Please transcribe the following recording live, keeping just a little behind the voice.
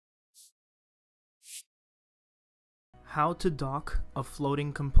How to dock a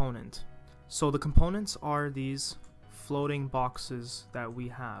floating component. So the components are these floating boxes that we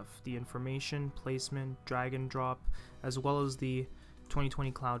have, the information, placement, drag and drop, as well as the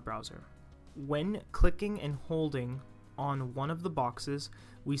 2020 cloud browser. When clicking and holding on one of the boxes,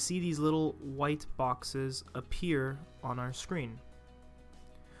 we see these little white boxes appear on our screen.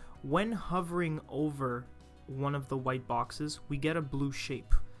 When hovering over one of the white boxes, we get a blue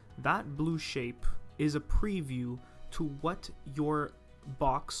shape. That blue shape is a preview to what your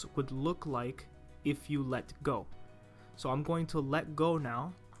box would look like if you let go. So I'm going to let go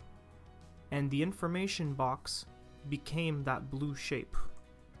now, and the information box became that blue shape.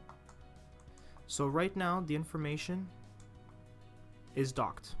 So right now the information is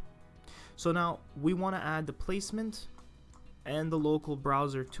docked. So now we want to add the placement and the local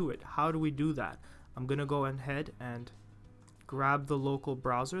browser to it. How do we do that? I'm gonna go ahead and grab the local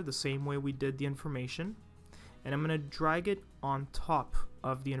browser the same way we did the information, and I'm gonna drag it on top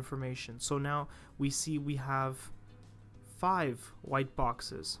of the information. So now we see we have 5 white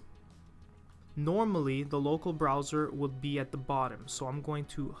boxes. Normally the local browser would be at the bottom, so I'm going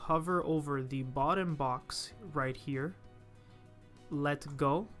to hover over the bottom box right here, let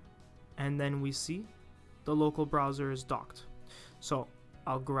go, and then we see the local browser is docked. So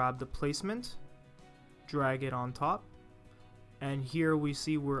I'll grab the placement, drag it on top, and here we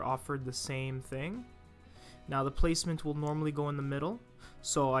see we're offered the same thing. Now the placement will normally go in the middle,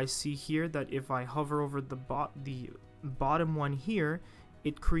 so I see here that if I hover over the bottom one here,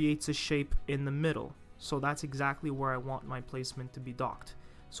 it creates a shape in the middle. So that's exactly where I want my placement to be docked.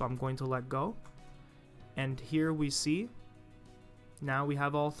 So I'm going to let go, and here we see now we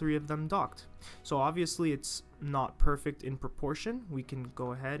have all 3 of them docked. So obviously it's not perfect in proportion. We can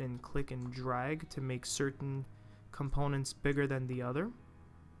go ahead and click and drag to make certain components bigger than the other,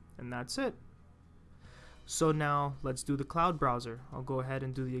 and that's it. So now let's do the cloud browser. I'll go ahead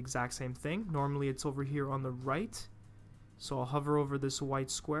and do the exact same thing. Normally it's over here on the right, so I'll hover over this white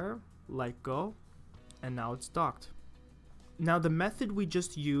square, let go, and now it's docked. Now the method we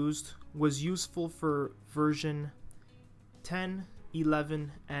just used was useful for version 10,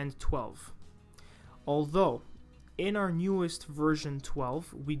 11, and 12. Although in our newest version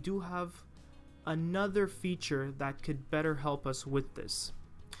 12, we do have another feature that could better help us with this.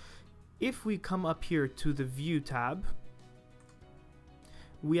 If we come up here to the View tab,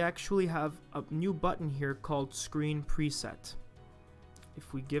 we actually have a new button here called Screen Preset.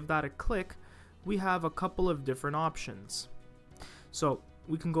 If we give that a click, we have a couple of different options. So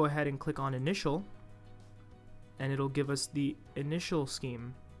we can go ahead and click on Initial, and it'll give us the initial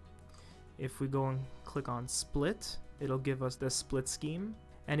scheme. If we go and click on Split, it'll give us the split scheme.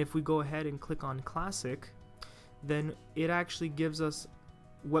 And if we go ahead and click on Classic, then it actually gives us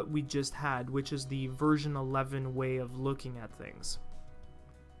what we just had, which is the version 11 way of looking at things.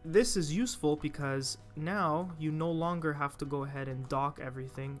 This is useful because now you no longer have to go ahead and dock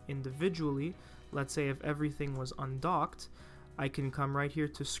everything individually. Let's say if everything was undocked, I can come right here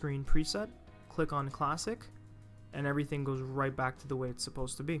to Screen Preset, click on Classic, and everything goes right back to the way it's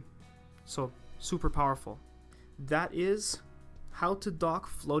supposed to be. So super powerful. That is how to dock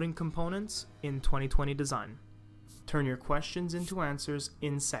floating components in 2020 design. Turn your questions into answers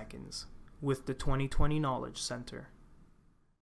in seconds with the 2020 Knowledge Center.